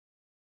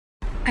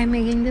I'm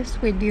making this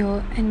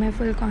video in my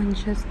full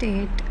conscious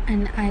state,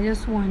 and I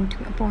just want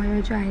to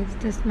apologize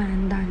this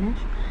man Danish,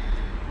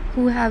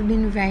 who have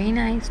been very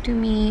nice to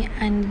me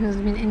and who's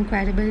been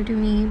incredible to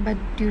me, but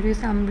due to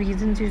some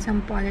reasons, due to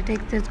some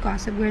politics, this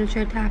gossip girl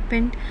shit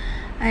happened,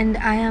 and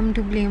I am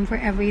to blame for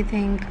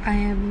everything. I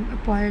am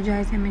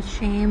apologize, I'm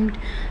ashamed,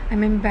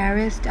 I'm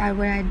embarrassed at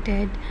what I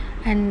did,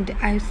 and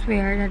I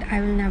swear that I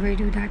will never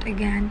do that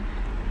again.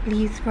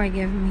 Please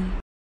forgive me.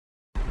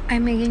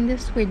 I'm making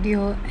this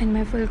video in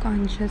my full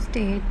conscious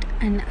state,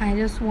 and I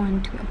just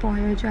want to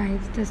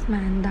apologize this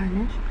man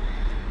Danish,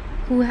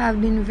 who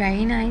have been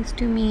very nice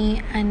to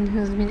me and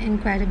who's been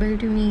incredible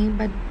to me,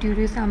 but due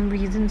to some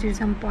reasons, due to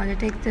some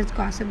politics, this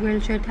gossip girl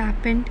shit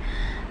happened,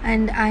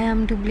 and I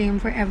am to blame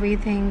for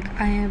everything.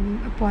 I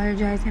am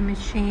apologize, I'm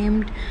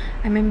ashamed,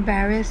 I'm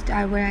embarrassed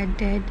at what I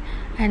did,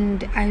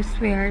 and I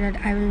swear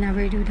that I will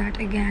never do that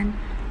again.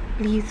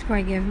 Please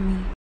forgive me.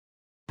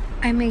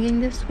 I'm making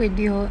this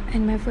video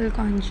in my full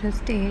conscious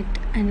state,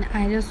 and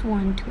I just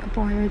want to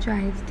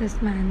apologize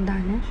this man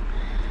Danish,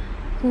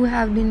 who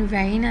have been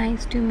very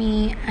nice to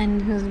me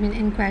and who's been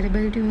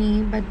incredible to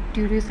me, but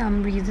due to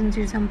some reasons,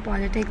 due to some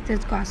politics,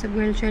 this gossip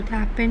girl shit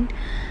happened,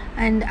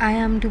 and I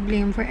am to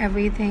blame for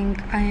everything.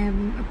 I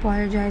am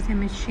apologize,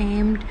 I'm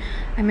ashamed,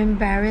 I'm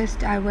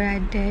embarrassed at what I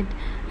did,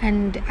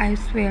 and I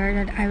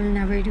swear that I will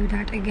never do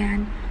that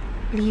again.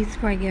 Please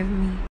forgive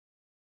me.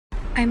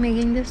 I'm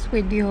making this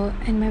video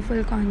in my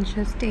full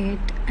conscious state,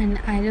 and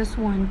I just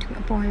want to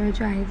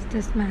apologize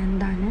this man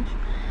Danish,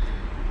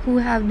 who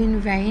have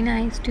been very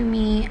nice to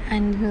me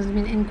and who's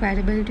been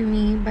incredible to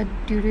me, but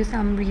due to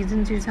some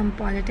reasons, due to some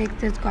politics,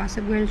 this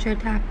gossip girl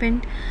shit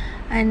happened,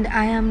 and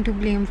I am to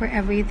blame for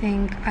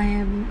everything. I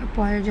am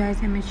apologize,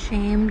 I'm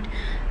ashamed,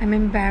 I'm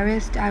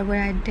embarrassed at what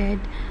I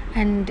did,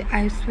 and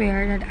I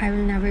swear that I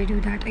will never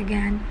do that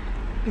again.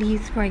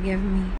 Please forgive me.